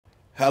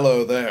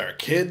Hello there,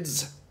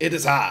 kids. It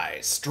is I,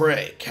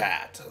 Stray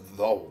Cat,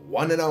 the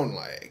one and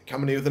only,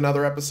 coming to you with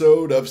another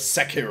episode of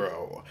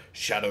Sekiro,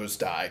 Shadows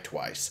Die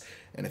Twice.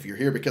 And if you're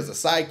here because of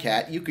Side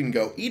Cat, you can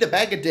go eat a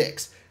bag of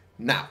dicks.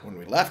 Now, when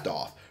we left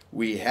off,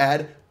 we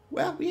had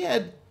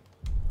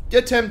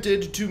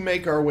attempted to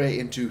make our way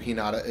into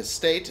Hinata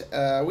Estate.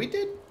 We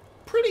did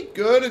pretty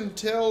good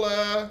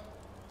until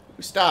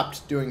we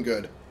stopped doing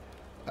good.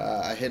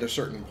 I hit a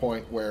certain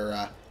point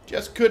where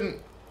just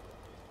couldn't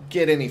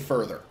get any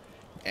further.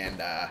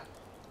 And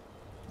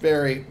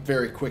very,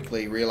 very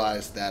quickly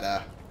realized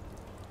that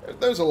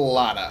there's a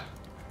lot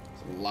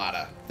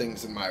of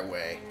things in my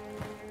way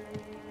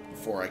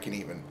before I can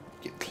even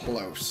get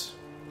close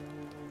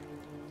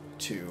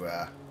to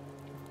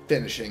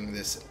finishing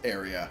this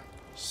area.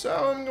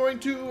 So I'm going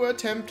to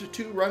attempt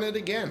to run it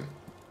again,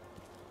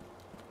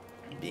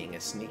 being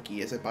as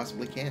sneaky as I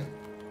possibly can.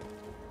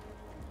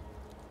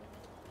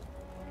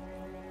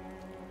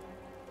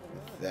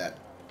 With that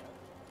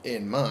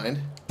in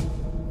mind.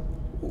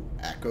 Ooh,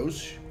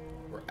 Akos.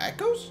 Or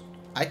Akos?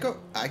 I don't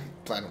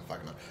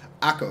fucking know.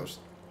 Akos.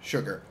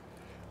 Sugar.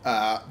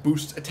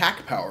 Boosts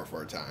attack power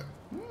for a time.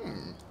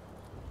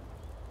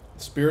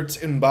 Spirits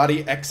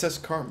embody excess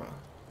karma.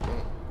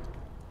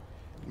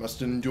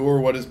 Must endure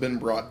what has been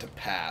brought to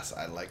pass.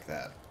 I like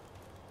that.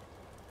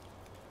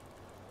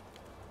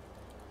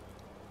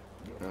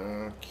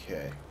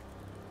 Okay.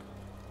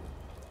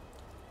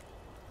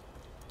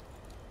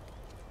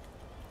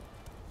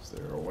 Is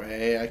there a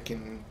way I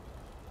can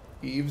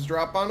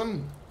eavesdrop on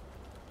him?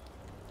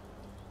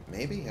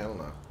 Maybe? I don't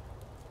know.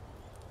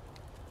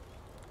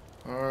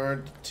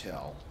 Hard to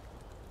tell.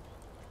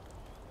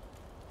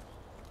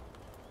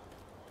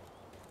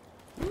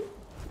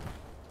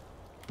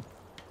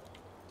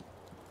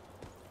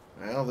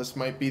 Well, this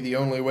might be the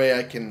only way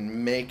I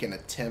can make an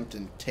attempt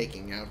in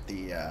taking out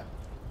the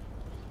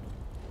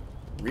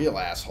real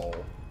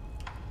asshole,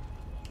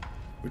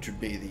 which would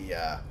be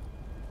the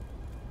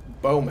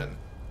bowman.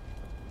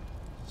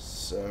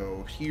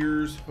 So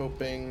here's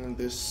hoping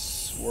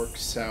this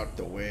works out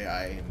the way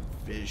I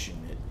envision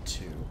it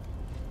to.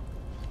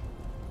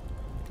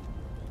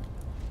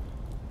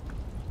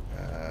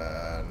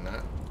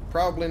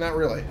 Probably not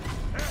really.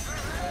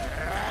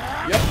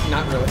 Yep,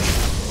 not really.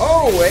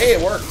 Oh, hey,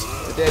 it worked.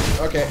 It did.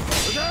 Okay.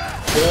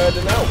 Good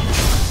to know.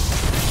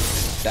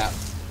 That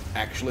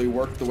actually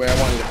worked the way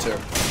I wanted it to.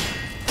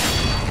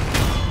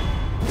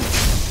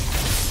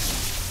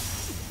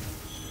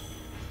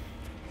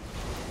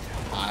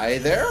 Hi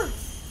there.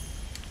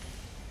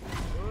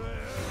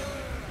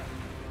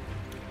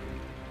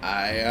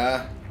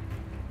 I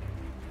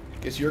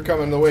guess you're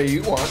coming the way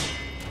you want.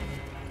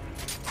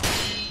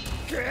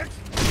 Okay.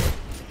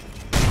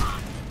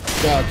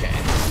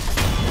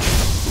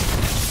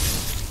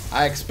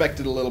 I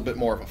expected a little bit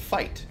more of a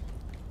fight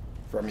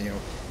from you.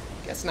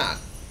 Guess not.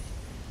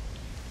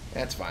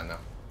 That's fine, though.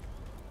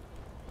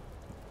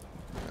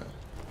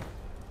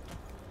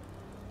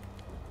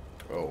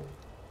 Oh.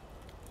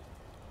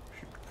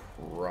 Should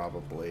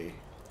probably...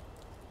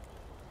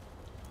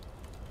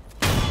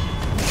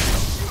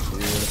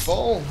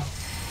 Beautiful.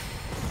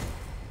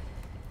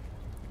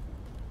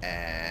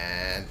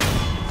 And...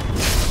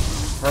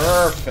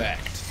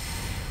 Perfect.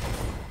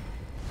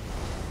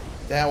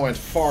 That went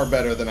far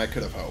better than I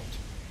could have hoped.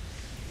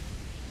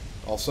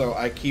 Also,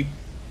 I keep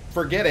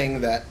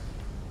forgetting that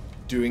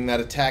doing that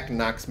attack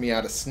knocks me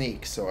out of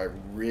sneak, so I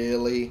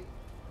really,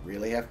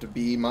 really have to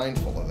be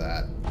mindful of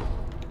that.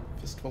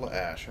 Fistful of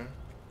ash, huh?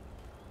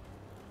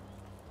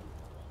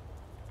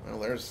 Well,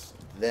 there's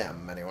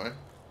them, anyway.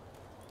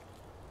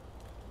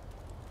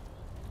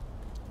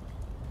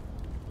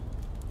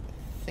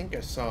 I think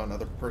I saw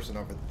another person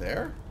over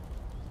there.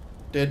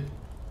 Did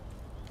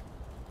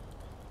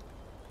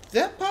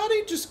that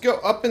body just go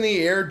up in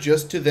the air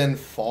just to then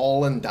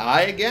fall and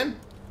die again?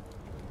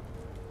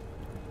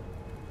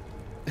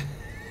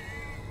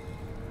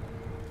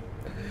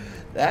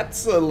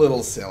 That's a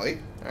little silly.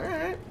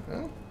 Alright,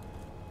 well.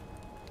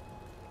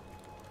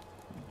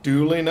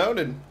 Duly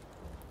noted.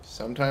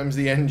 Sometimes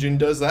the engine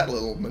does that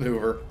little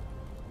maneuver.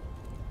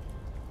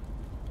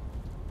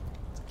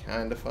 It's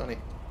kind of funny.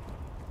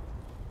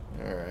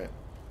 Alright.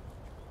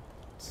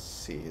 Let's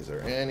see, is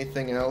there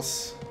anything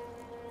else?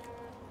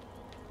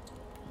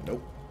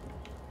 Nope.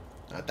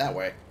 Not that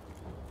way.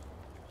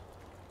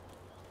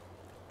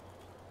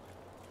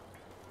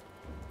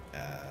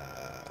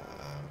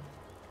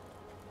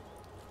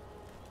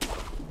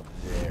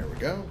 There we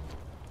go.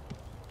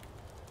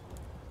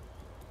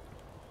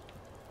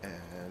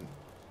 And...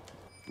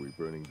 We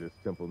burning this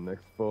temple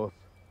next, boss?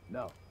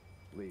 No.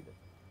 Leave it.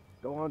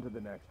 Go on to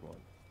the next one.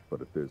 But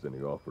if there's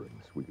any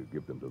offerings, we could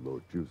give them to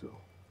Lord Juzo.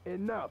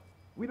 Enough!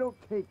 We don't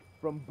take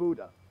from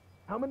Buddha.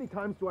 How many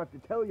times do I have to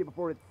tell you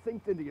before it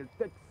sinks into your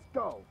thick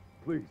skull?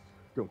 Please,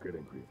 don't get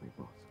angry at me,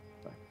 boss.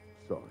 I'm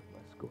sorry my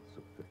skull's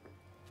so thick.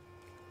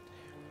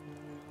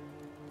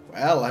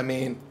 Well, I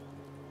mean...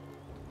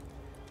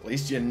 At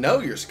least you know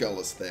your skull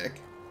is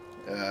thick.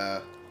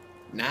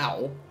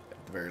 Now,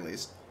 at the very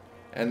least.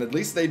 And at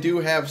least they do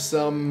have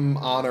some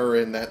honor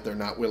in that they're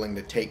not willing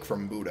to take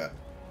from Buddha.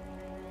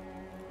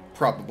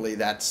 probably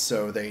that's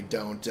so they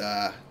don't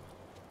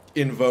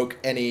invoke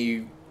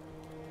any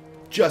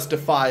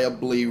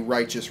justifiably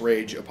righteous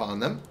rage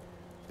upon them.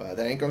 But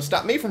that ain't gonna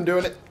stop me from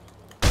doing it.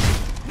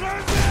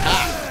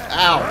 Ah,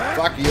 ow,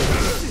 fuck you.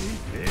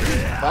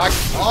 Fuck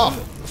off,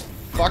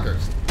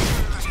 fuckers.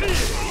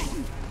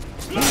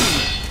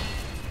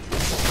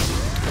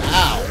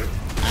 Ow,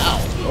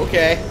 ow,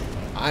 okay.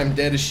 I'm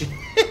dead as shit.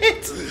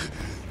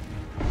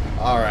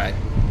 Alright.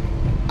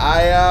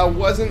 I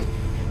wasn't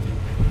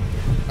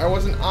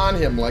on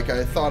him like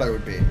I thought I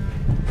would be.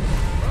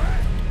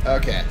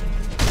 Okay.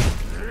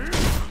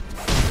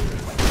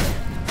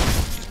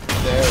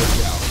 There we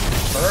go.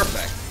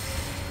 Perfect.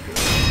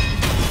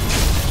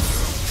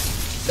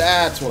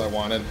 That's what I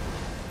wanted.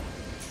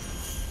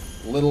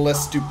 A little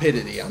less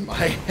stupidity on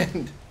my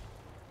end.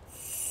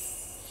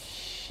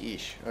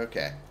 Sheesh.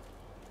 Okay.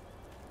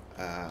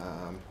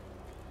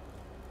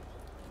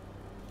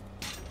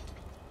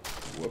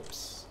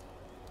 Whoops.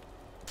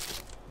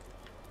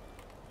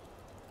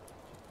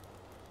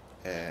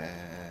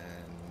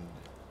 And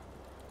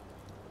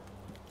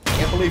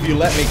can't believe you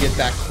let me get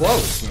that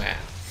close, man.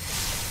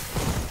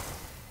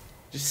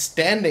 Just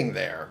standing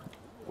there,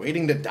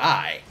 waiting to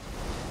die.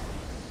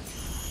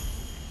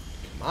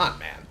 Come on,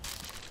 man.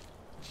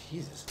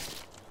 Jesus.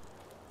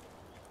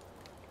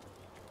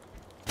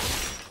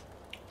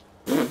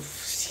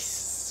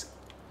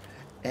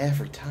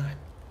 Every time.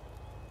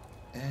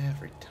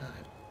 Every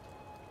time.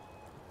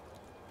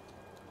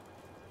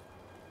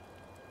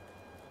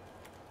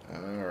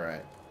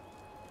 Alright.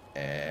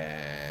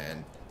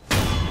 And...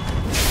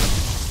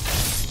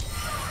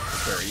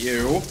 where are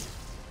you?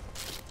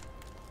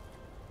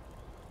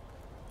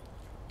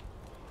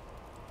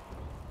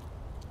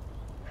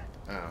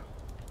 Oh.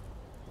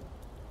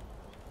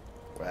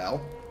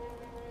 Well.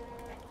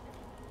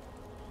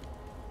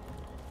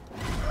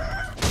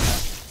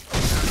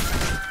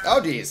 Oh,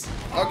 geez.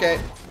 Okay.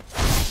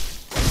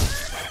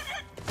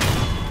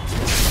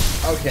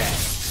 Okay.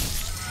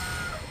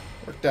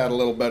 Worked out a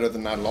little better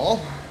than not at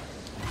all.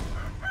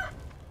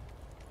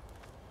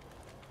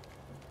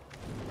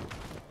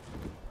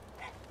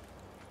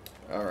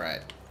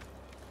 Alright.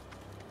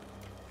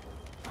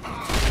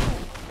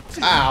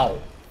 Ow.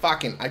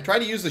 Fucking. I tried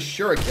to use the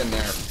shuriken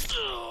there.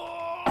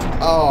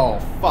 Oh,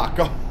 fuck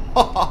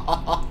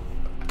off.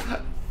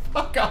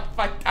 Fuck off.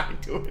 I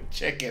died to a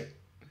chicken.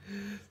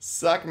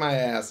 Suck my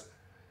ass.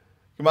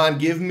 Come on,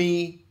 give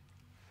me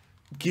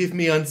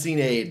unseen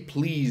aid.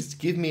 Please,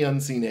 give me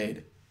unseen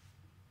aid.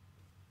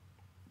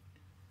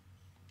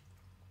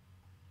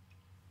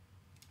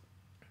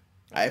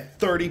 I have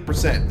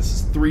 30%. This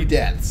is 3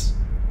 deaths.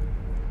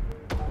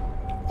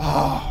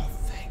 Oh,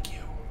 thank you.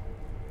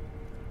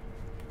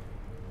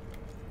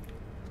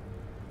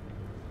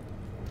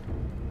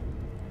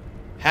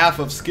 Half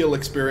of skill,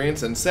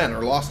 experience, and sen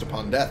are lost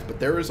upon death, but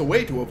there is a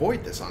way to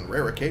avoid this on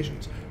rare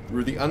occasions.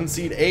 Through the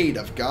unseen aid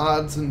of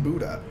gods and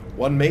Buddha,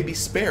 one may be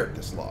spared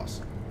this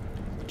loss.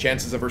 The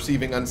chances of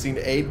receiving unseen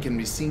aid can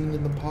be seen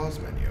in the pause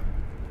menu,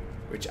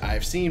 which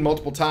I've seen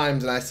multiple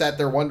times, and I sat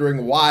there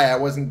wondering why I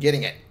wasn't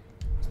getting it.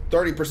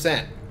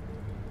 30%.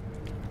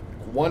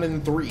 1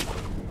 in 3.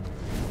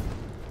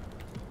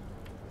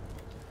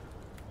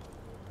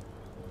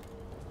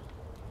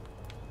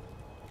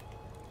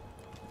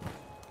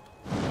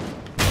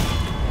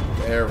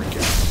 There we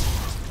go.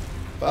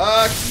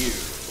 Fuck you.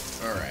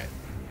 Alright.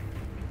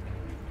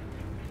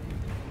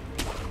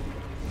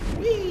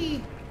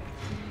 Whee!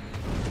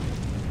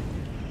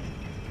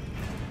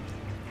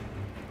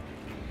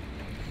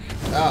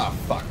 Ah,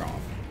 fuck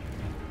off.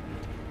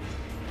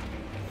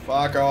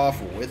 Fuck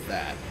off with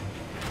that.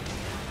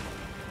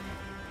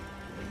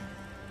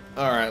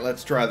 Alright,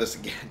 let's try this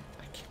again.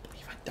 I can't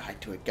believe I died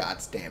to a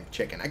goddamn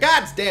chicken. A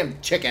goddamn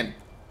chicken!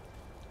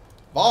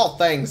 Of all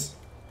things.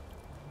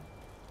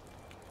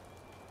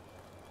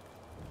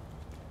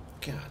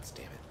 God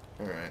damn it.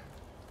 Alright.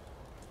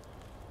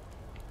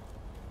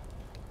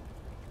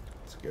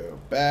 Let's go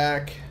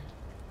back.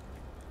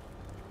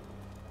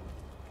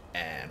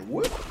 And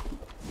whoop.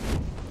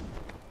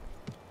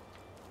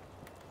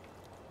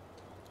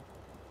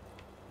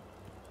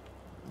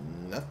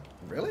 Nothing.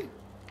 Really?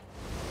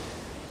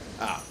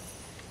 Ah.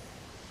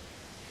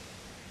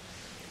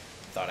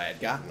 Thought I had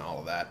gotten all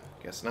of that.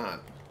 Guess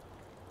not.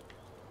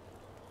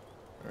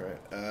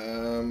 Alright.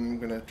 I'm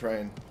gonna try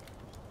and...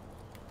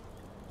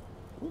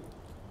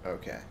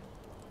 okay.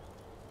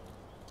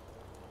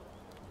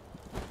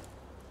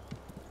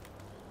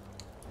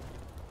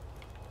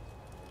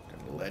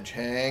 Gonna ledge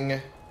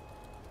hang.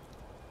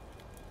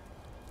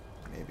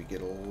 Maybe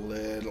get a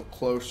little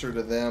closer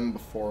to them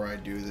before I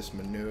do this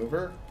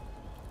maneuver.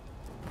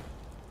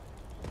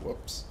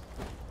 Whoops.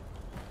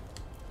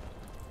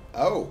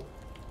 Oh.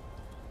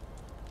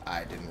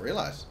 I didn't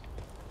realize.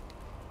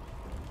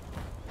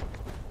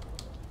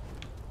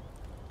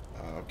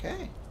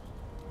 Okay.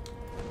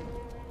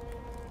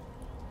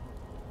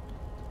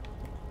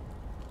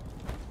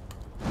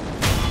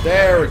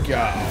 There we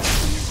go.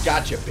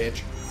 Gotcha,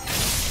 bitch.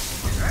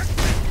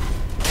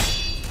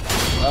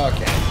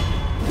 Okay.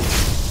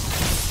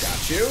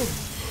 Got you.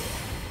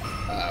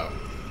 Uh-oh.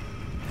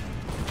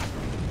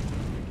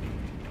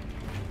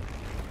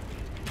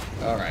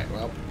 Alright,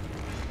 well.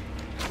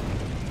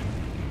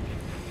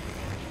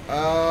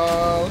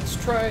 Let's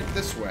try it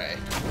this way.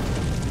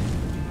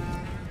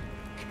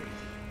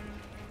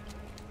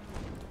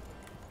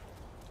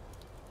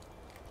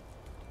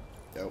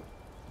 Nope.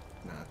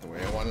 Not the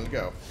way I wanted to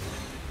go.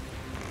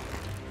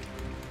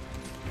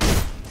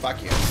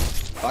 Fuck you.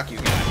 Fuck you,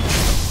 guy.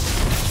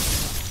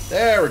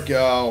 There we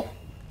go.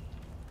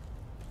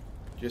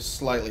 Just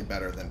slightly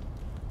better than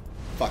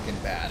fucking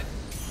bad.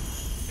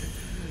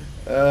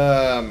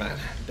 Man.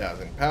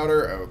 Dousing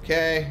powder,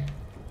 okay.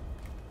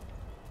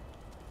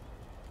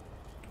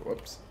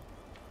 Whoops.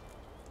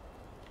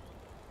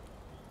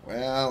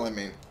 Well, I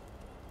mean,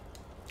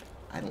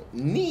 I don't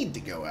need to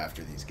go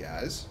after these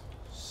guys,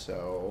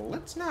 so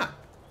let's not.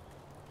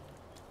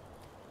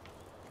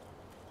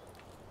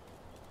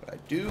 But I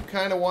do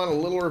kind of want a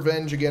little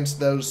revenge against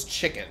those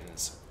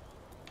chickens.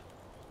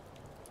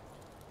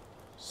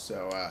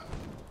 So,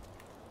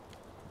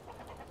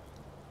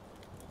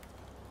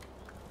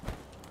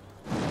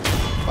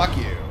 fuck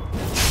you.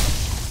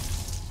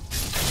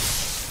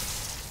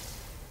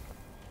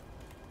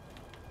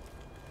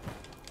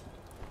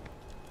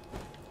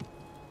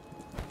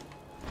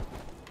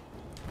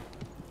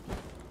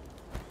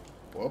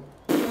 Whoop.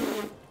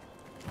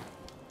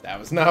 That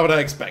was not what I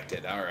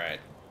expected. Alright.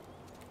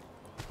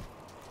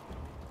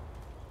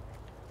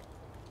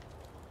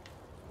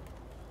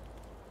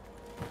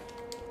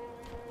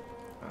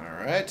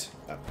 Alright.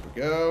 Up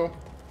we go.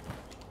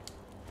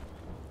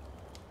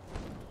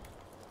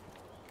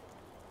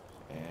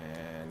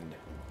 And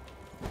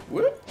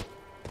whoop.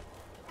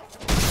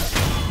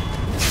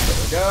 There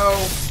we go.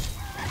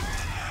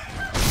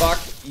 Fuck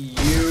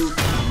you,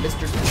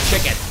 Mr.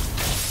 Chicken.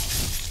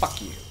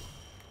 Fuck you.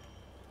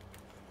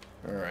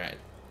 Alright.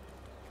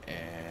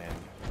 And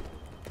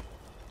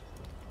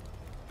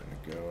I'm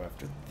gonna go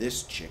after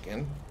this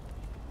chicken.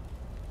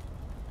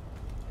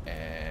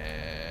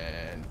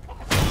 And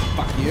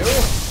fuck you.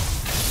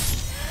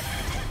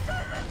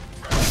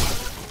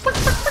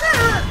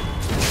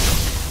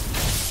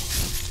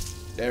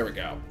 There we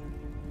go.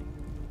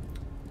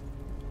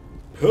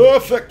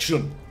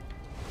 Perfection.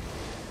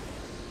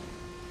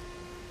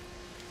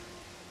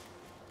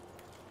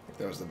 I think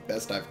that was the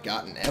best I've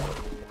gotten ever.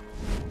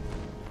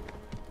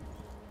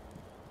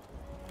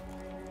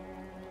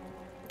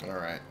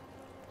 Alright,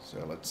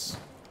 so let's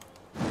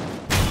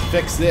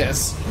fix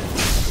this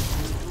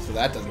so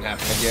that doesn't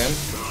happen again.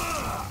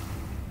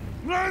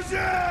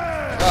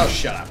 Oh,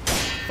 shut up.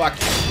 Fuck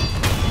you.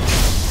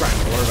 I'm trying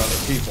to alert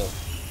other people.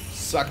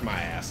 Suck my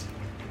ass.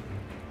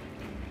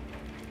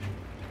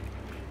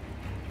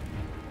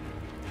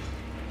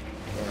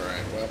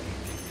 Alright, well,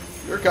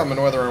 you're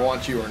coming whether I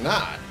want you or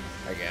not,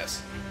 I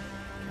guess.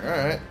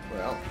 Alright,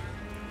 well,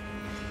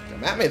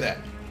 come at me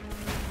then.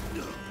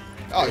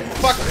 Oh, you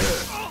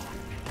fucker.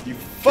 You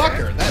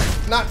fucker!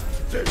 That's not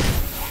fair.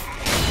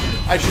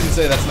 I shouldn't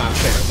say that's not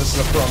fair. This is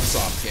a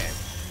FromSoft game.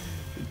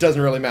 It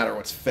doesn't really matter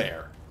what's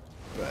fair.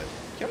 But,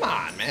 come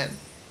on, man.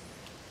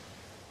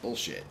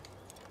 Bullshit.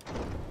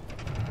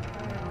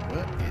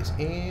 What is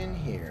in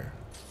here?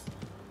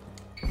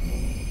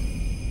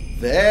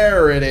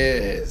 There it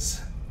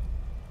is!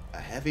 A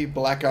heavy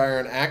black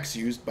iron axe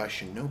used by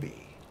shinobi.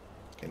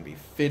 Can be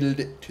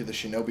fitted to the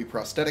shinobi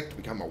prosthetic to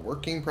become a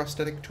working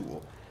prosthetic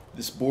tool.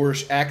 This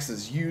boorish axe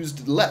is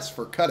used less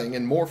for cutting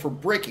and more for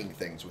breaking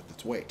things with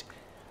its weight.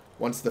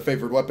 Once the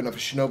favored weapon of a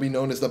shinobi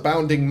known as the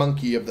Bounding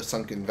Monkey of the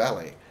Sunken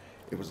Valley,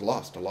 it was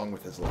lost along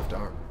with his left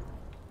arm.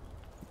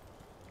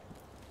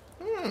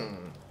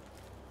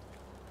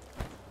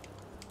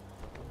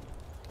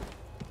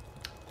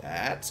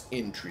 That's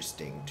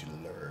interesting to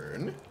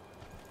learn.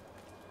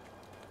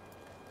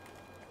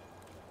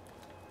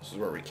 This is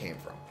where we came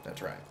from.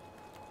 That's right.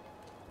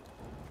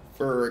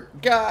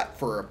 Forgot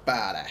for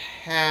about a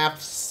half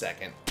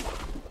second.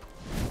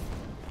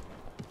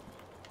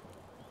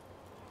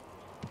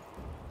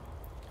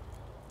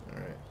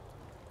 Alright.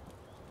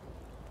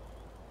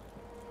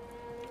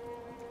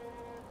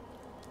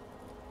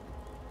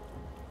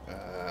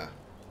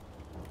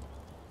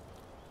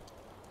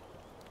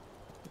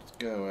 Let's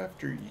go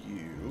after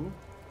you.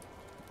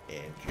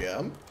 And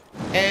jump.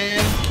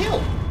 And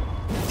kill.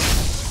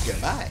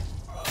 Goodbye.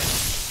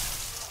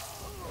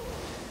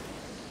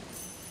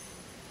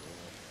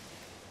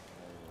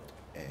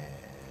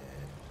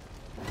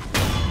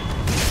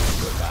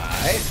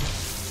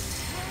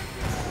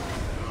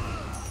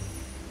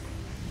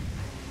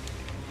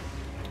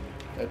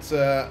 Let's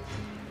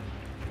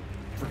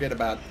forget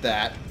about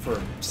that for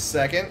a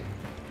second.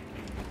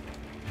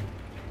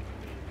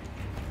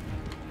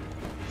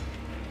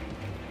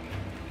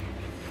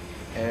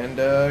 And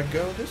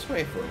go this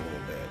way for a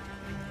little bit.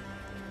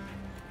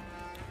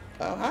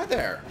 Oh, hi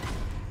there.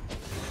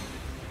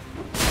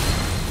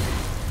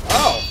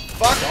 Oh,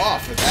 fuck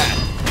off with that.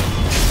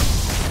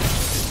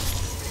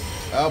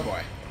 Oh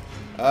boy.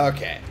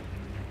 Okay.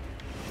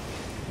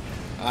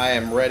 I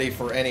am ready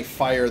for any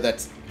fire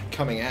that's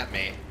coming at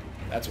me.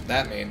 That's what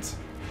that means.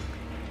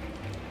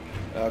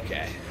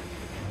 Okay.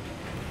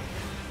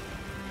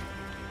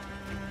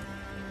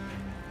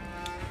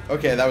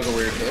 Okay, that was a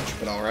weird hitch,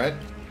 but alright.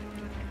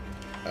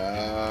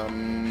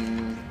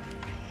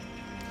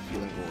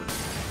 Healing gourd.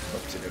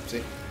 Oopsie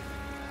doopsie.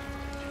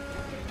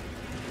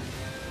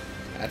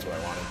 That's what I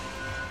wanted.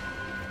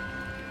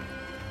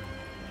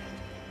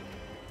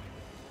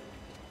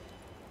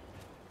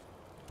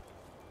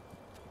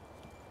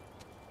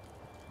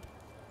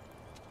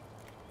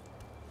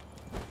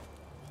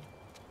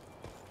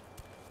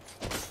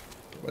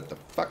 What the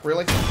fuck,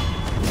 really?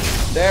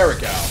 There we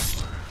go.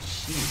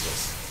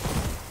 Jesus.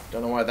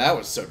 Don't know why that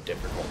was so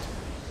difficult.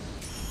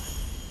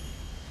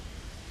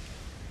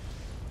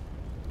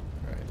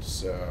 Alright,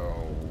 so...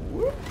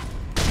 whoop.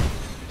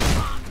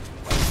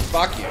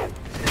 Fuck you.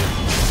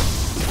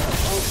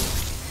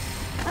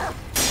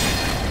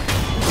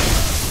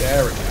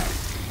 There we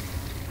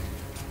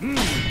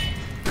go.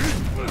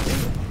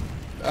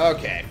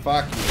 Okay,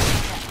 fuck you.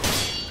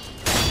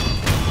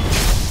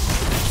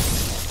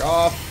 Fuck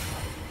off.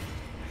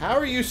 How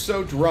are you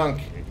so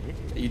drunk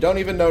that you don't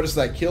even notice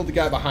that I killed the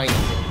guy behind you?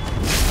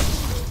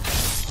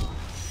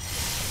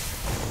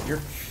 You're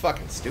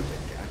fucking stupid,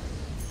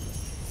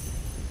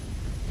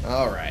 guy.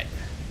 Alright.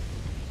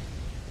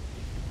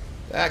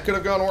 That could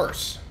have gone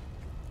worse.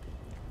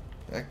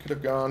 That could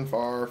have gone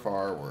far,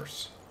 far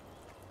worse.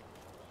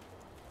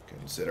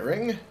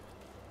 Considering.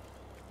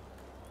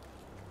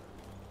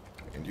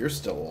 And you're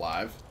still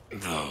alive.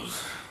 No.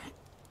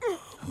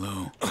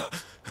 Hello.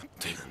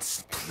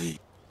 Demons, please.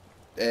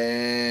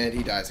 And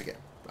he dies again.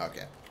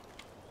 Okay.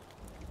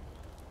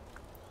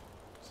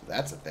 So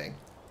that's a thing.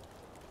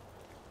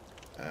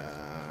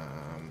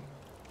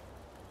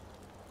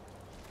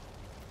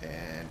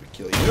 And we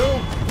kill you.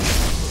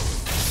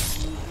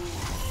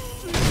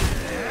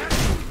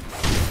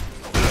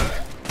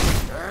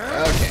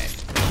 Okay.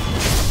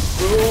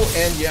 Boo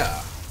and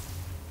yeah.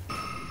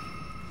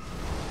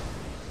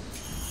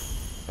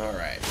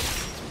 Alright.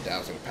 Some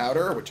dowsing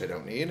powder, which I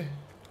don't need.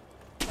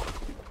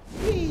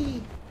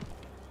 Whee!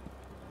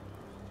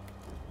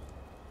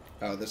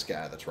 Oh, this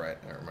guy, that's right.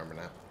 I remember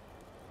now.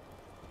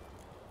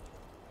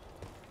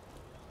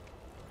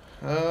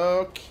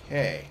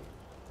 Okay.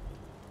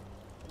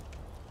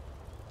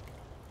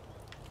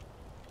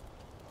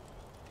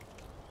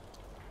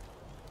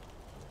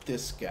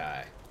 This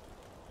guy.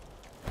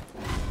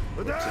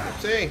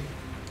 Oopsie.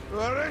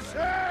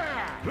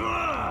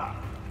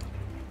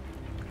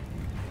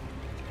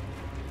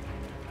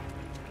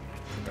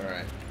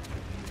 Alright.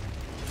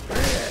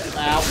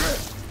 Ow.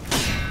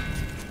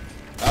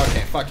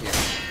 Okay, fuck you.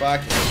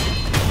 Fuck you.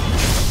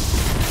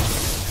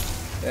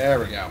 There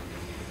we go.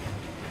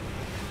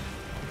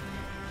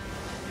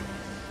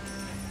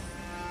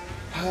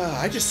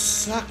 I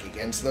just suck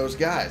against those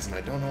guys, and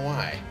I don't know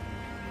why.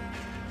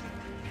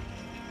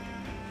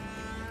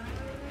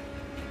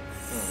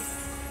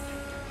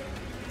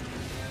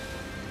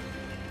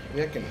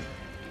 Maybe I can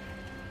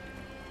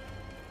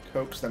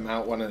coax them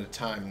out one at a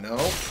time. No.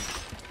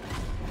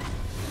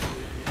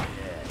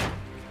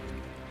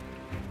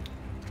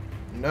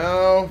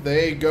 No,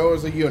 they go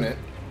as a unit.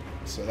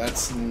 So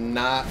that's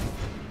not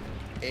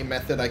a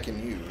method I can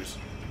use.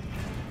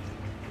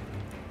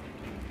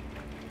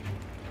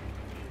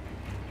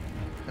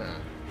 Huh.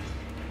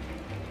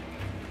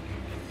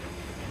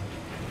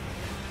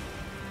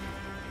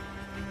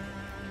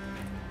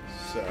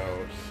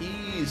 So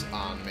he's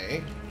on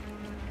me.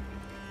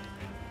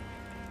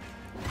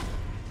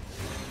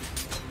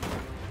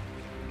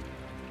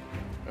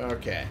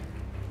 Okay.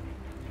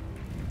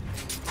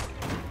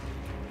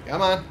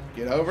 Come on,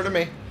 get over to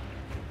me.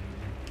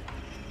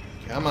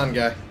 Come on,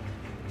 guy.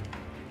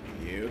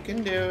 You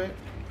can do it.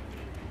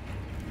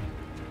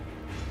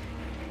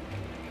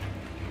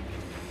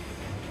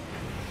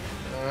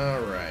 All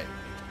right.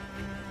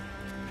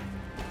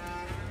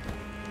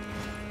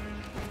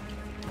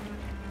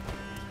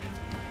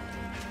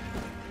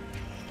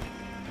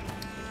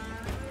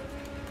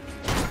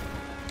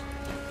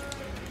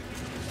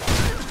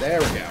 There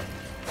we go.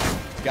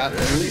 Got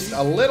at least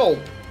a little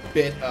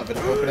bit of an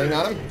opening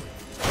on him.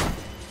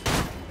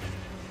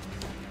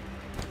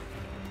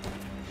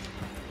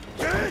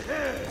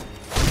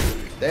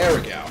 There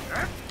we go.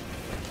 At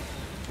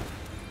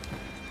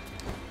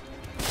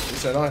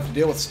least I don't have to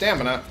deal with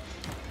stamina.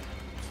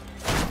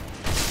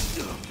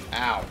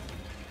 Ow.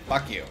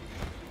 Fuck you.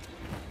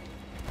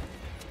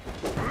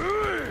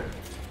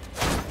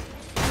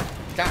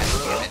 God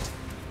damn it.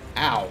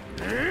 Ow.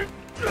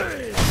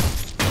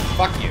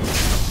 Fuck you.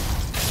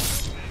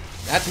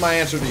 That's my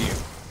answer to you.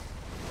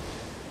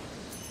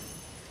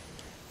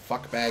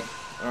 Fuck bag.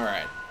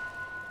 Alright.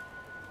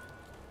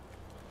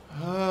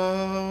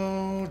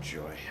 Oh,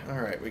 joy.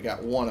 Alright, we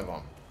got one of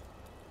them.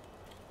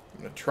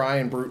 I'm going to try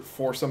and brute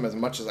force them as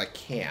much as I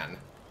can.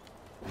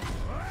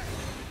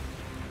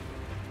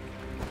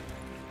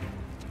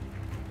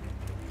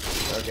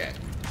 Okay.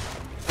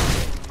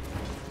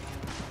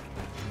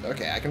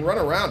 Okay, I can run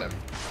around him.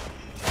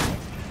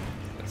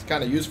 That's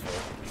kind of useful.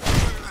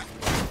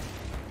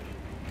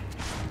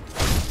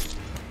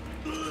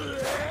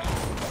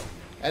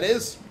 That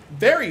is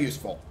very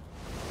useful.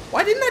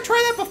 Why didn't I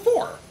try that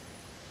before?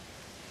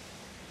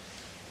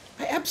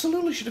 I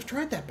absolutely should have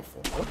tried that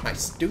before. What, am I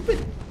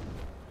stupid?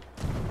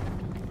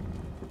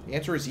 The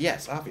answer is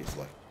yes,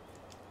 obviously.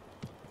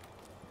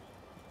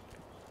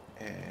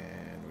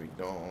 And we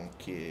don't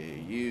kill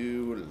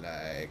you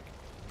like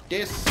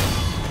this.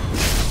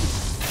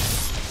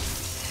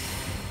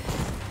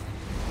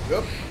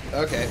 Oop,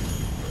 okay.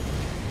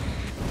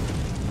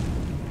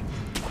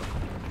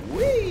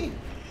 Whee!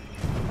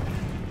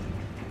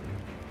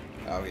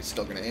 Oh, he's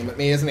still gonna aim at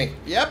me, isn't he?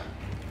 Yep!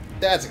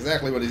 That's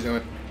exactly what he's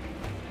doing.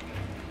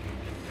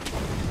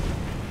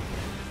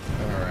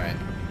 Alright.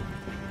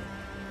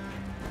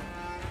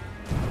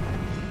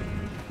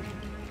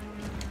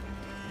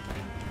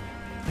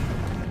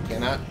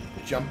 Cannot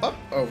jump up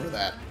over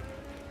that.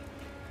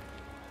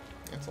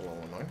 That's a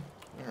little annoying.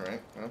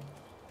 Alright, well.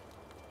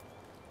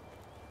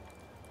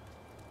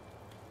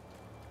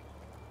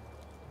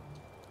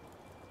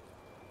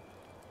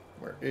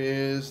 Where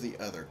is the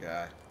other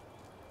guy?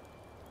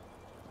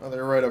 Oh,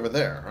 they're right over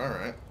there.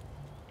 Alright.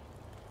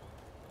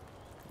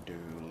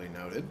 Duly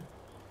noted.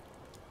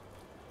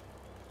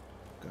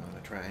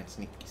 Gonna try and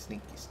sneaky,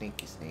 sneak.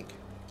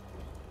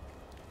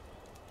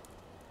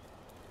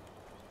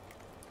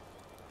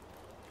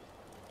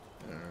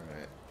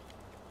 Alright.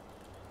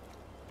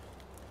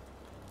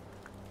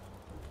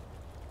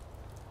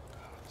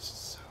 Oh, this is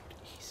so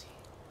easy.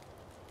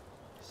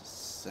 This is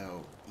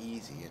so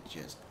easy. It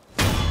just...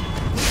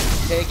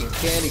 taking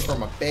candy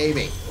from a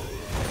baby.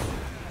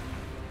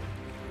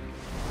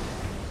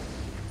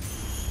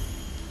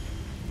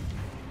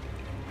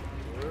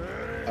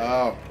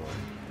 Oh, boy.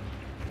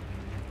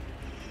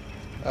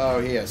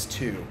 Oh, he has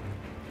two.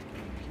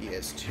 He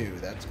has two.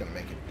 That's going to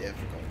make it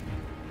difficult.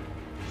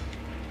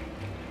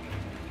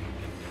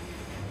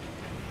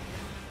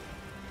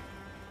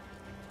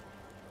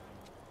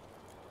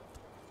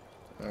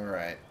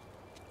 Alright.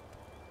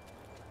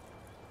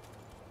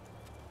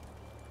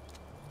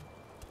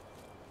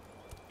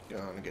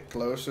 Gonna get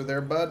closer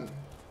there, bud.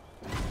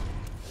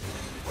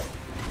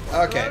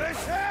 Okay.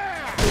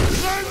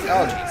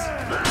 Oh, jeez.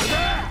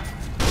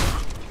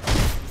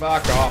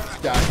 Fuck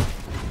off, guy.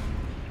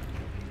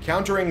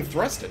 Countering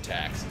thrust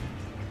attacks.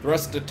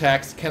 Thrust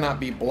attacks cannot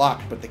be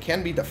blocked, but they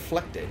can be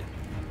deflected.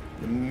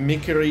 The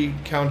Mikiri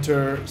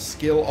Counter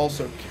skill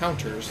also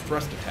counters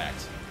thrust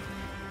attacks,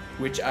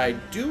 which I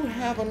do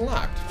have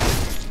unlocked.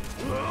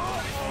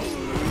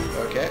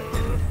 Okay.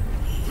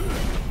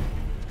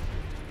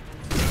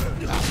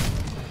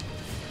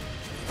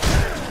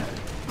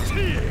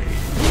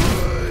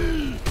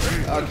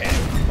 Okay,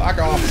 fuck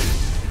off.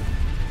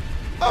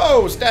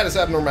 Oh, status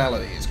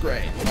abnormalities.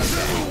 Great.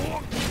 Okay.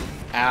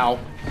 Ow.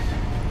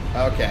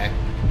 Okay.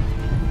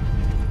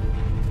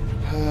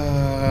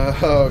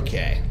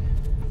 Okay.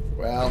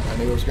 Well, I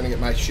knew I was going to get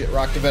my shit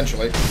rocked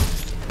eventually.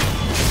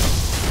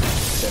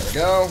 There we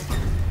go.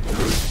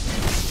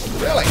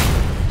 Really?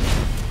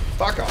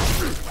 Fuck off.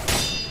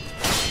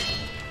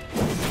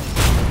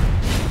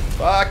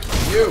 Fuck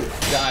you,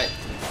 guy.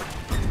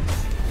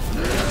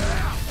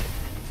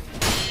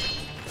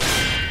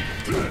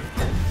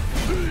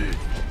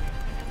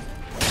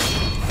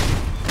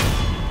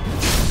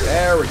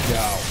 There we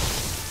go.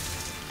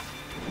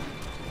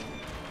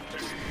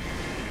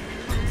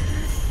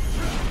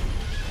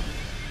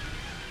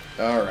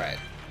 All right.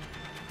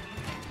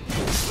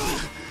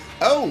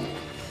 Oh!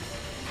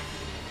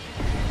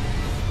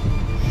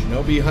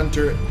 Shinobi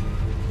Hunter.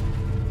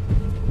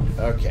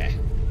 Okay.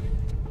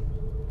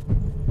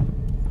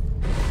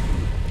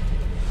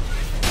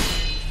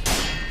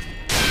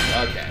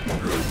 Okay.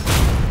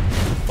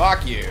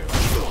 Fuck you.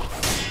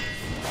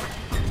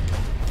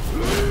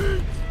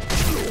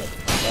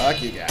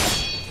 Fuck you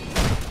guys.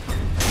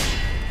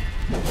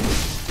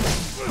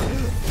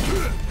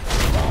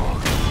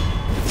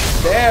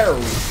 There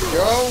we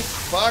go.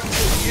 Fuck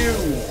you.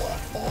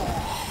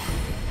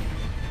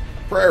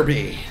 Prayer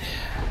bead.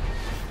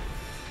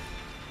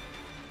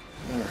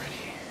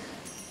 Alrighty.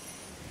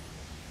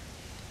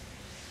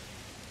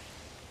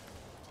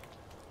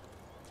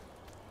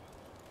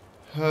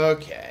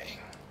 Okay.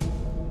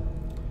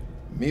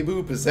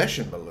 Mibu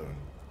Possession Balloon.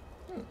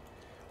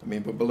 A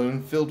Mibu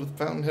balloon filled with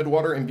fountainhead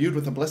water imbued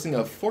with a blessing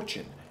of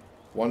fortune.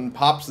 One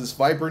pops this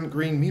vibrant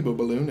green Mibu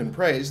balloon and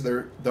prays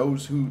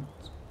those who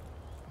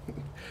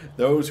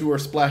are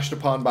splashed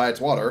upon by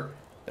its water.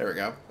 There we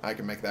go. I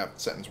can make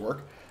that sentence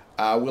work.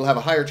 Will have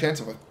a higher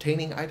chance of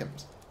obtaining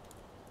items.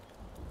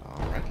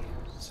 Alrighty.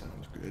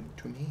 Sounds good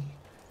to me.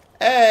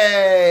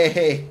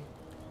 Hey!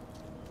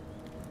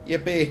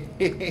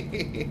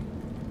 Yippee!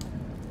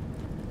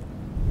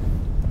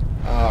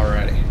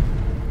 Alrighty.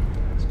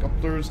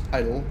 Sculptor's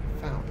idol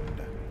found.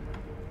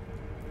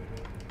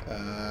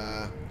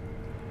 I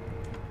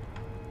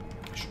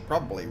should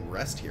probably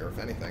rest here, if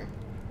anything.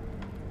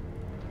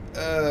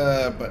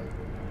 But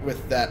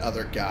with that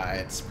other guy,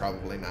 it's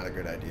probably not a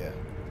good idea.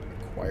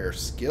 Acquire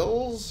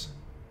skills?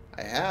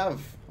 I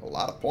have a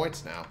lot of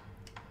points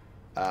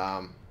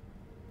now.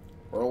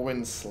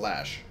 Whirlwind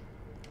Slash.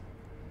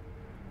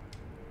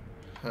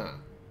 Huh.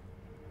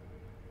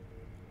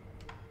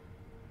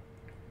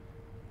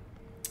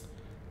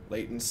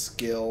 Latent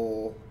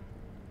skill.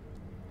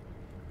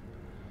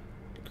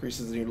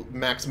 Increases the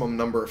maximum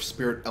number of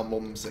spirit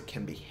emblems that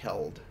can be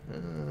held.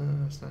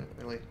 That's not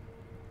really...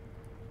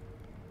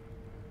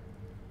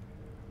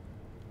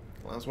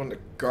 Allows one to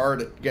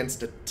guard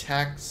against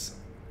attacks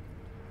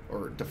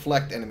or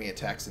deflect enemy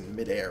attacks in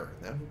midair.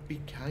 That would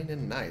be kind of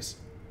nice.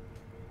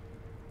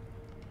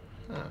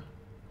 Huh.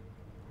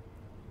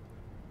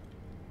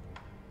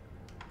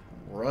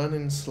 Run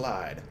and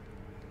slide.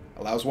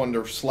 Allows one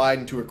to slide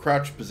into a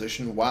crouched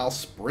position while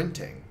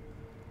sprinting.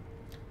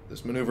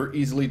 This maneuver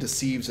easily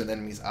deceives an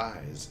enemy's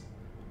eyes.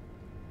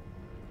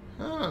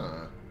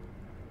 Huh.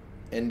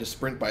 End to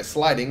sprint by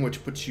sliding,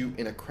 which puts you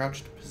in a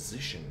crouched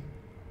position.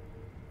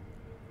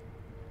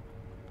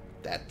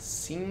 That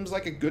seems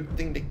like a good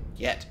thing to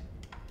get.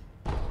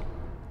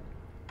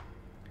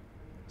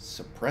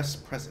 Suppress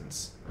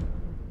presence.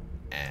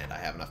 And I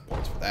have enough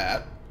points for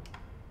that.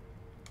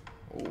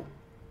 Oh,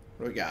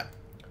 what do we got?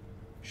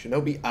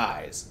 Shinobi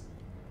Eyes.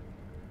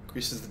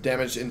 Increases the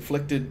damage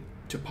inflicted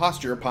to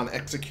posture upon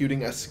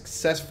executing a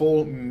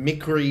successful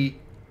Mikiri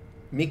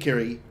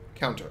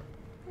Counter.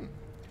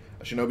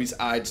 A shinobi's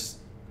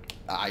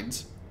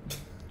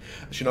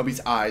A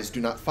shinobi's eyes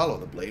do not follow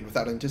the blade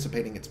without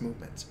anticipating its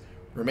movements.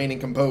 Remaining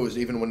composed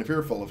even when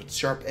fearful of its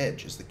sharp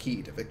edge is the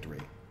key to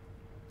victory.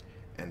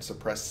 And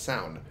suppress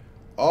sound.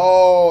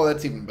 Oh,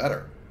 that's even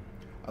better.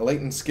 A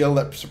latent skill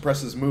that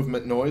suppresses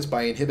movement noise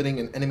by inhibiting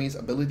an enemy's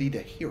ability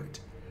to hear it.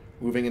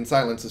 Moving in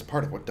silence is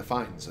part of what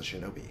defines a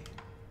shinobi.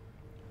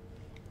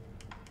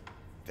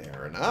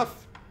 Fair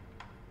enough.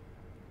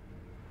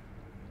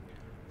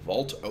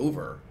 Vault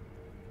over.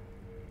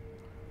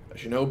 A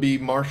shinobi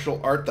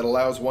martial art that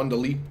allows one to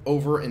leap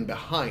over and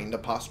behind a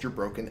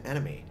posture-broken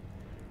enemy.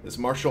 This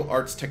martial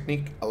arts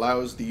technique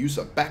allows the use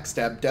of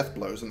backstab death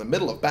blows in the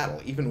middle of battle,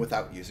 even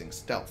without using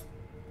stealth.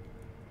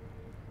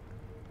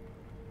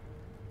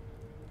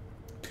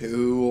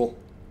 Cool.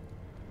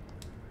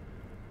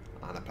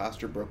 On a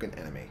posture-broken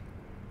enemy.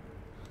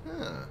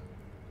 Huh.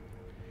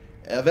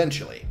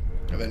 Eventually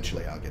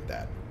I'll get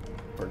that.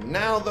 For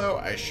now, though,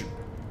 I should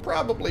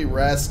probably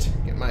rest,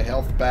 get my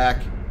health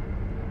back,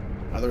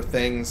 other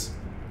things.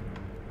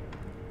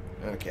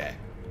 Okay.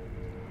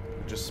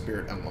 Just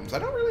spirit emblems. I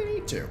don't really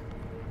need to.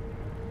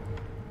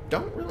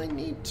 Don't really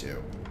need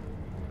to.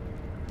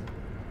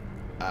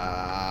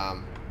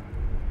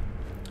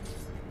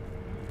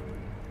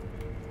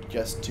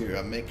 Just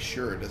to make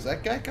sure. Does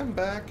that guy come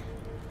back?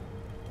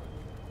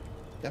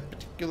 That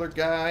particular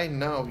guy?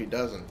 No, he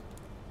doesn't.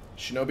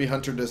 Shinobi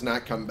Hunter does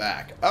not come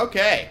back.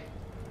 Okay.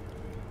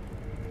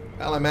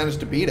 Well, I managed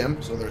to beat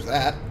him, so there's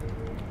that.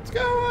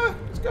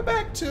 Let's go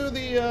back to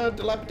the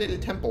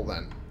dilapidated temple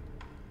then.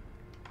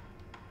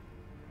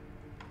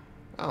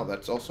 Oh,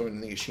 that's also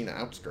in the Ashina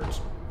outskirts.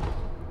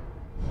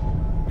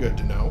 Good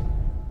to know.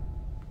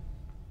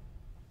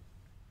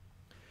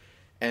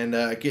 And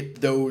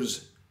get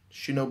those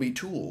shinobi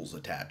tools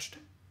attached.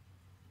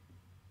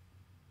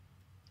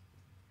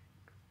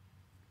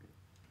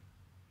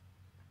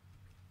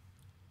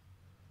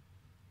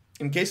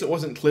 In case it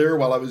wasn't clear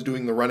while I was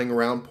doing the running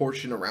around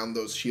portion around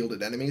those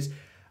shielded enemies,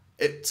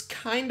 it's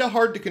kind of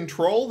hard to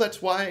control.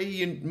 That's why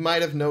you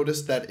might have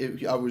noticed that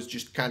I was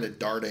just kind of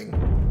darting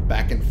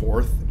back and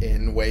forth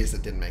in ways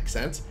that didn't make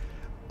sense.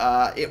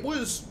 It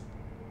was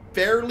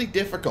fairly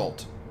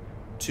difficult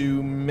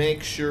to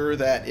make sure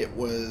that it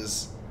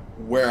was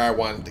where I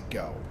wanted to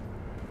go.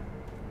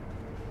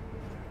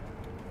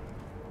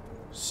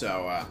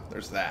 So,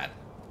 there's that.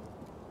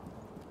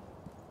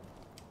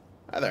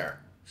 Hi there.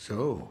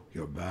 So,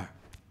 you're back.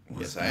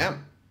 Yes, I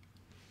am.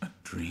 A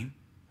dream?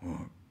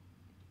 Or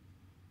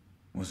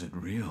was it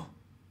real?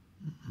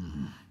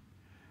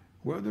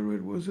 Whether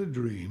it was a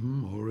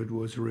dream or it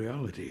was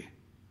reality,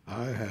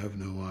 I have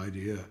no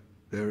idea.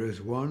 There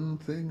is one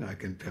thing I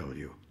can tell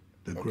you.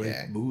 The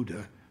great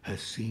Buddha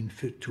has seen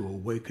fit to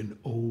awaken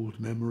old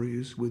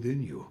memories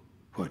within you.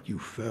 What you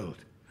felt,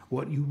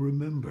 what you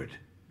remembered,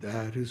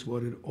 that is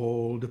what it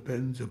all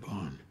depends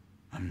upon.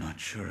 I'm not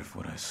sure if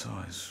what I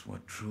saw is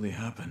what truly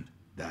happened.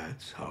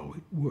 That's how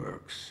it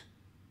works.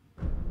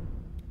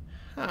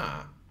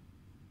 Huh.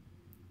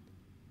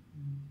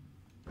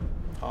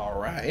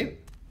 Alright.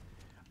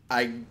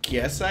 I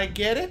guess I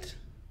get it?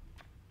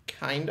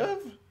 Kind of?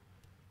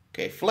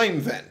 Okay, flame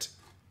vent.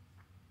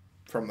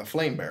 From the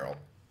flame barrel.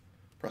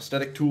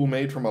 Prosthetic tool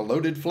made from a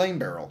loaded flame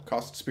barrel.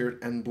 Costs spirit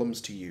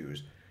emblems to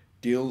use.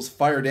 Deals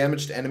fire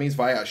damage to enemies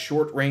via a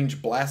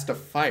short-range blast of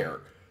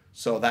fire.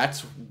 So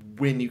that's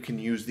when you can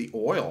use the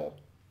oil.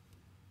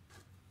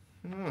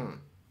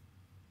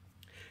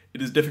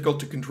 It is difficult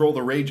to control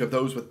the rage of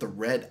those with the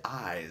red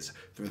eyes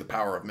through the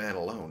power of man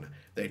alone.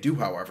 They do,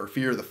 however,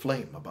 fear the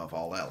flame above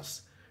all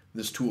else.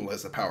 This tool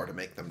has the power to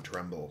make them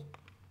tremble.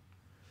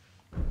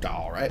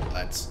 Alright,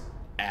 let's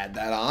add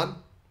that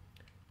on.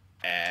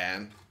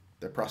 And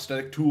the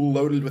prosthetic tool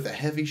loaded with a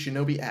heavy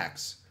shinobi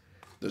axe.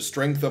 The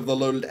strength of the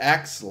loaded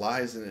axe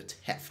lies in its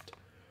heft.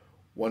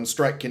 One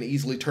strike can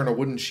easily turn a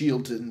wooden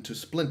shield into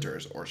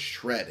splinters or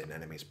shred an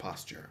enemy's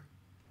posture.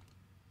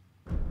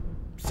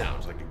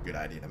 Sounds like a good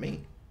idea to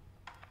me.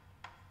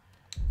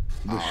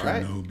 The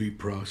shinobi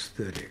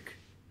prosthetic.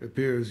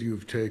 Appears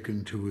you've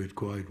taken to it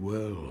quite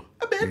well.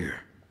 A bit. Here,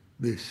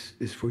 this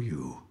is for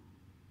you.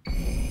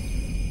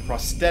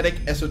 Prosthetic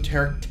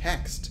esoteric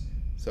text.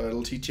 So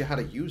it'll teach you how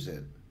to use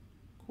it.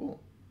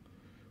 Cool.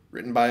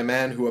 Written by a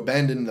man who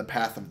abandoned the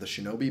path of the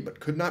shinobi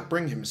but could not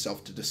bring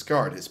himself to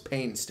discard his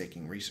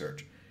painstaking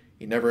research.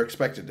 He never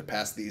expected to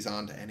pass these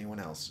on to anyone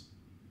else.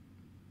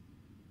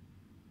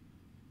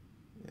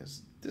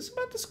 Is this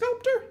about the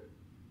sculptor?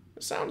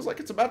 It sounds like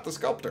it's about the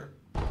sculptor.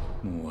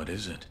 What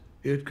is it?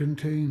 It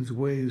contains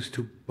ways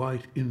to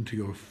bite into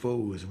your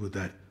foes with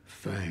that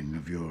fang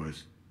of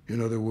yours.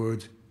 In other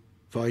words,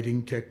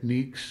 fighting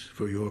techniques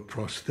for your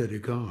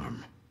prosthetic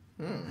arm.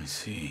 I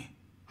see.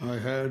 I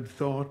had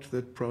thought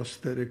that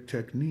prosthetic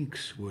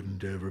techniques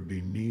wouldn't ever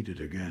be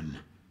needed again,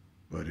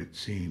 but it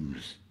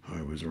seems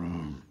I was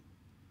wrong.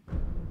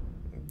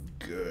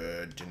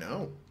 Good to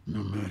know.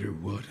 No matter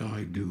what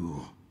I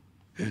do,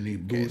 any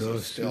Buddha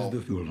is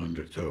the full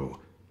undertow.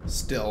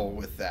 Still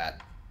with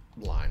that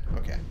line.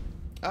 Okay.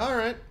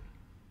 Alright.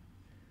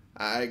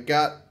 I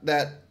got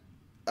that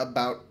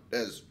about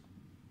as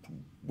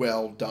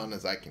well done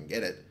as I can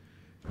get it.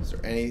 Is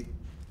there any...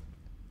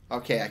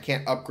 Okay, I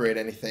can't upgrade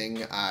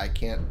anything. I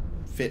can't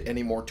fit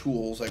any more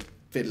tools. I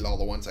fitted all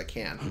the ones I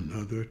can.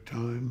 Another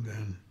time,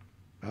 then.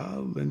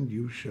 I'll lend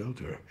you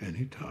shelter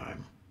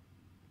anytime.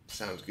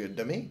 Sounds good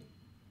to me.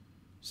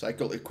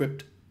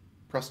 Cycle-equipped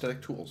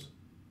prosthetic tools.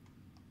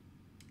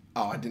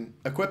 Oh, I didn't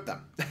equip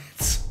them.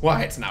 That's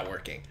why it's not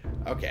working.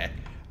 Okay.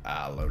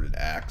 Loaded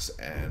axe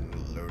and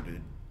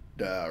loaded,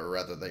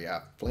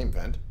 flame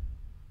vent.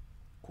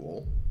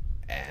 Cool.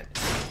 And...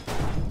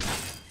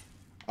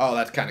 Oh,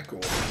 that's kind of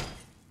cool.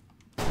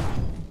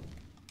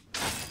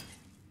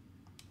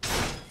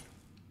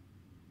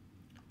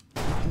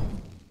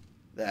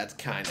 That's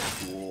kind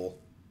of cool.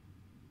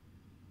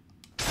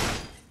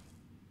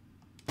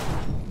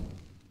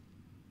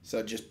 So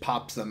it just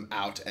pops them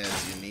out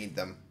as you need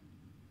them.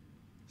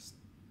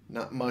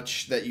 Not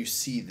much that you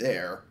see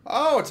there.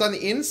 Oh, it's on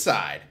the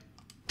inside.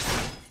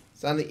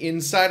 It's on the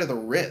inside of the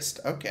wrist.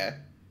 Okay.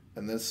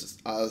 And this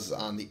is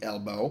on the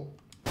elbow.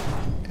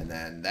 And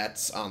then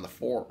that's on the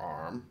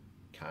forearm.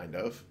 Kind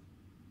of.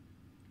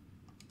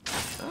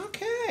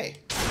 Okay.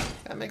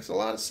 That makes a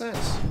lot of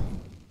sense.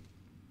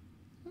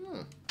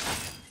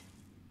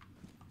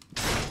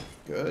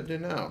 Good to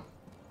know.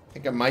 I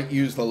think I might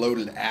use the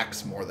loaded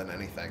axe more than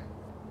anything.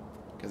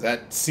 Because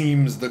that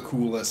seems the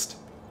coolest.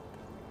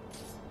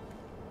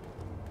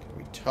 Can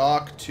we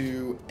talk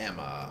to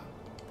Emma?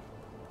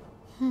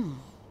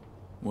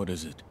 What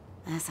is it?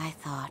 As I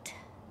thought.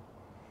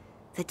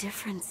 The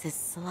difference is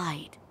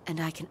slight,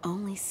 and I can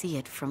only see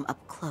it from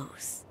up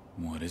close.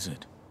 What is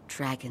it?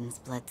 Dragon's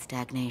blood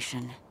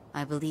stagnation.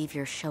 I believe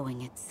you're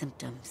showing its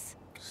symptoms.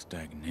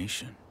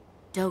 Stagnation?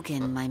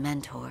 Dogen, my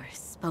mentor,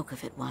 spoke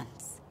of it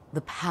once.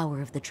 The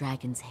power of the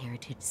dragon's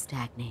heritage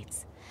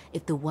stagnates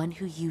if the one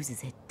who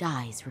uses it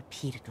dies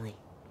repeatedly.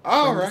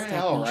 All When the right.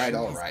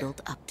 stagnation has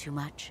built up too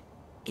much,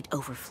 it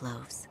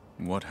overflows.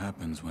 What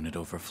happens when it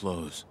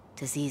overflows?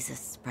 Diseases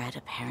spread,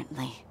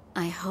 apparently.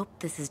 I hope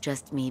this is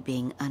just me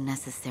being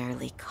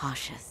unnecessarily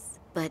cautious.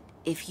 But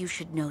if you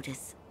should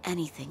notice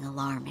anything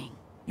alarming...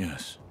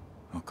 Yes,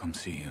 I'll come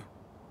see you.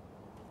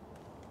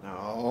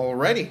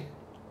 Alrighty.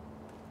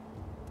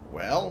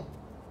 Well,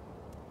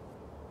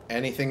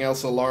 anything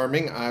else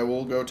alarming, I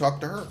will go talk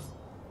to her.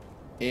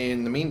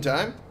 In the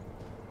meantime,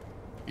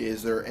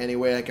 is there any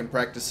way I can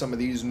practice some of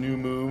these new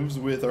moves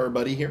with our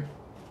buddy here?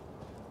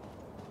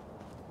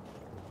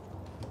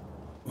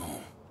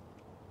 Oh,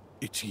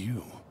 it's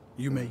you.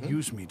 You may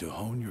use me to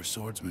hone your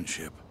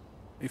swordsmanship,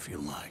 if you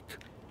like.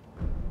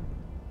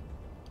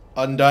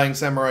 Undying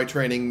Samurai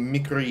Training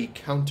Mikiri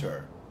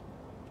Counter.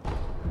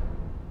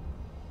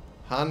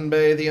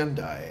 Hanbei the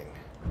Undying.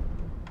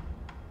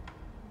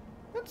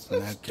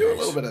 Let's do a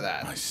little bit of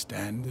that. I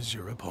stand as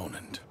your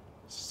opponent.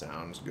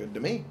 Sounds good to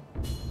me.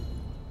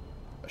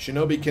 A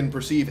shinobi can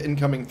perceive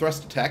incoming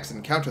thrust attacks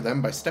and counter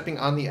them by stepping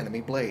on the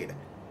enemy blade.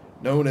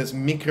 Known as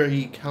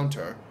Mikiri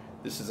Counter,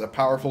 this is a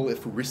powerful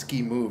if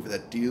risky move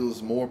that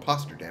deals more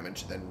posture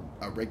damage than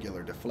a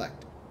regular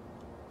deflect.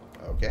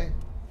 Okay.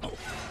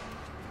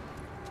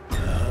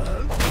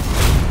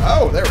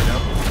 Oh, there we go.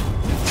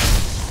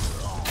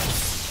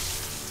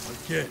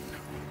 Again.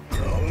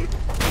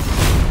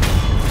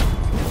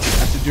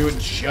 Have to do it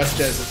just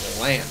as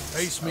it lands.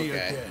 Face me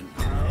again.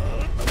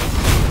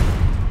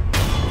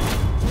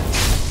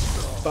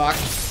 Fuck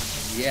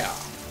yeah.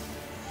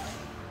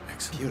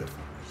 Excellent.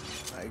 Beautiful.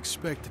 I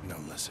expected no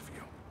less of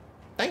you.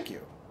 Thank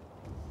you.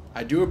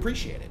 I do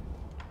appreciate it.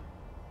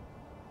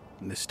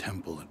 This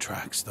temple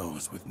attracts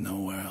those with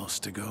nowhere else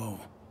to go.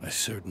 I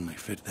certainly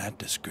fit that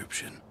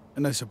description.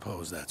 And I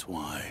suppose that's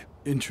why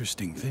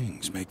interesting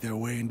things make their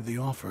way into the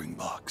offering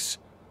box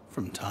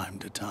from time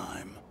to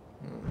time.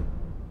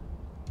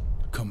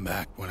 Come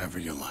back whenever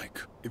you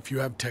like. If you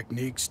have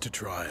techniques to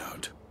try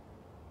out,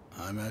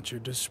 I'm at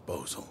your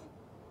disposal.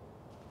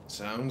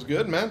 Sounds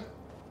good, man.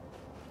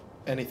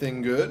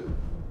 Anything good?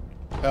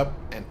 Up,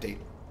 empty.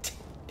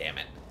 Damn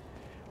it.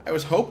 I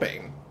was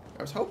hoping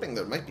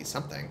there might be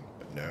something,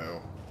 but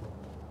no.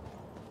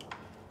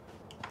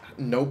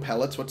 no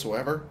pellets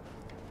whatsoever.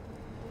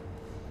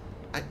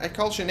 I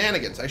call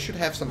shenanigans. I should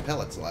have some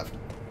pellets left.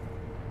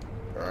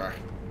 Urgh.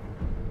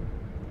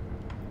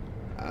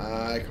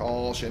 I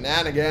call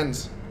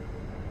shenanigans.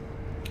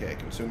 Okay,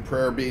 consume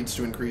prayer beads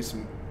to increase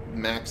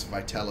max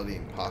vitality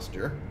and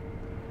posture.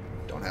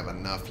 Don't have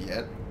enough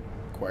yet.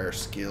 Acquire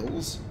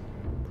skills.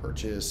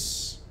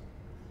 Purchase.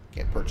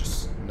 Can't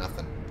purchase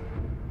nothing.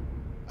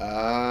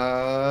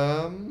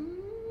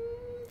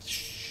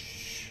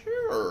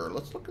 Sure.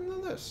 Let's look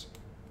into this.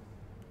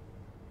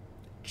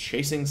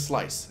 Chasing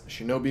Slice. A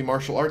shinobi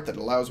martial art that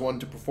allows one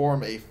to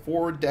perform a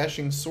forward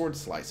dashing sword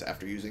slice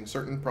after using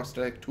certain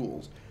prosthetic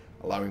tools,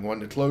 allowing one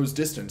to close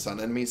distance on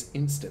enemies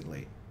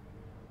instantly.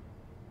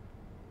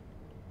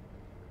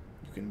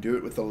 You can do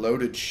it with a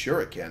loaded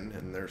shuriken,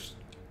 and there's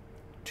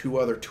 2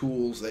 other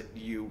tools that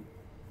you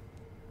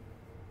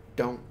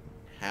don't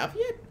have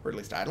yet? Or at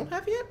least I don't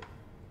have yet?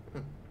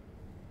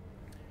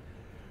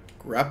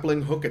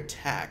 Grappling hook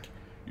attack.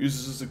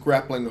 Uses a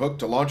grappling hook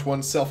to launch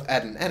oneself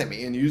at an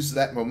enemy and uses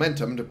that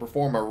momentum to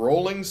perform a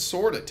rolling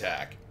sword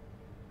attack.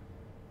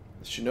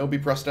 The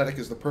shinobi prosthetic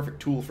is the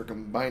perfect tool for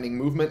combining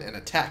movement and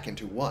attack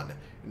into one,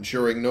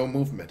 ensuring no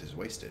movement is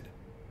wasted.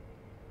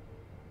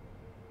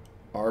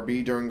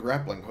 RB during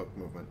grappling hook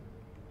movement.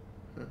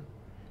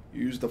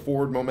 Use the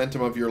forward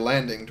momentum of your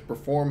landing to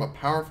perform a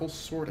powerful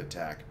sword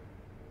attack.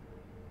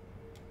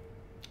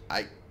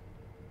 I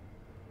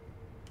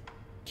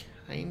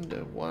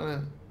kinda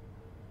want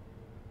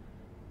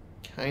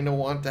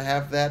to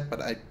have that,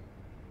 but I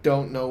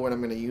don't know when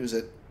I'm gonna use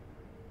it.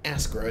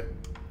 Screw it.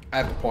 I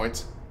have the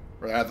points.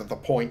 Or rather, the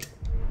point.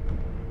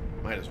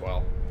 Might as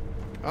well.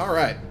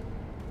 Alright.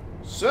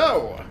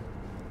 So,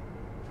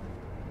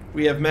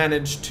 we have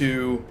managed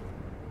to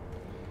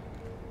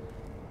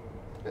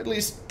at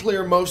least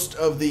clear most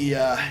of the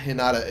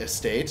Hinata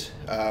estate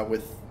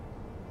with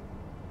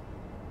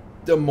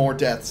more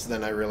deaths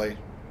than I really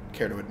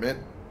care to admit.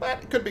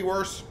 But it could be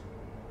worse.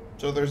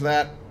 So there's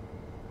that.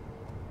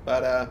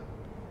 But,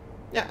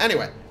 yeah,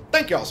 anyway.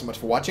 Thank you all so much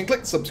for watching.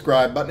 Click the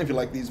subscribe button if you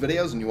like these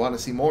videos and you want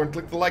to see more, and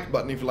click the like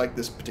button if you like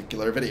this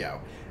particular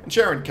video. And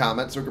share and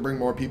comment so we can bring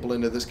more people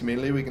into this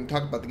community. We can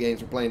talk about the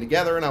games we're playing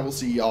together, and I will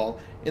see y'all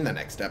in the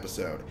next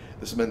episode.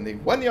 This has been the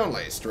one and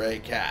only Stray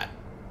Cat.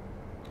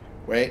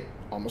 Wait,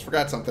 almost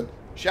forgot something.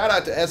 Shout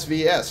out to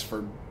SVS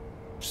for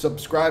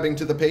subscribing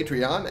to the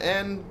Patreon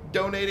and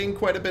donating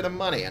quite a bit of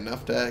money,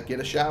 enough to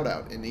get a shout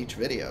out in each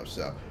video.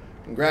 So,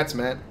 congrats,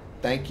 man.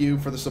 Thank you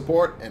for the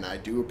support, and I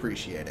do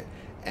appreciate it.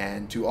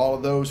 And to all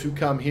of those who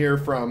come here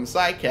from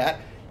Psycat,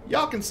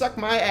 y'all can suck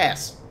my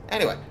ass.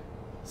 Anyway,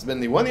 this has been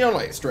the one and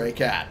only Stray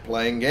Cat,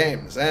 playing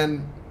games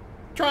and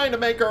trying to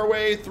make our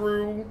way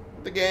through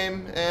the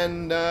game,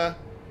 and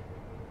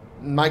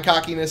my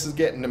cockiness is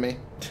getting to me.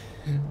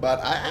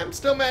 But I am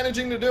still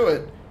managing to do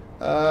it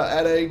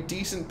at a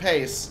decent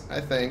pace,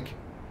 I think,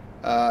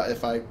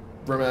 if I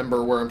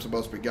remember where I'm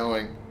supposed to be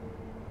going,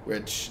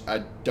 which I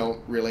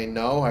don't really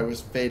know. I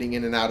was fading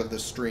in and out of the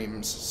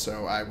streams,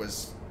 so I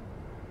was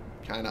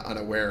kind of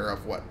unaware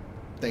of what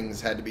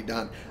things had to be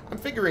done. I'm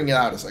figuring it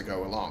out as I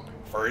go along.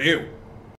 For you.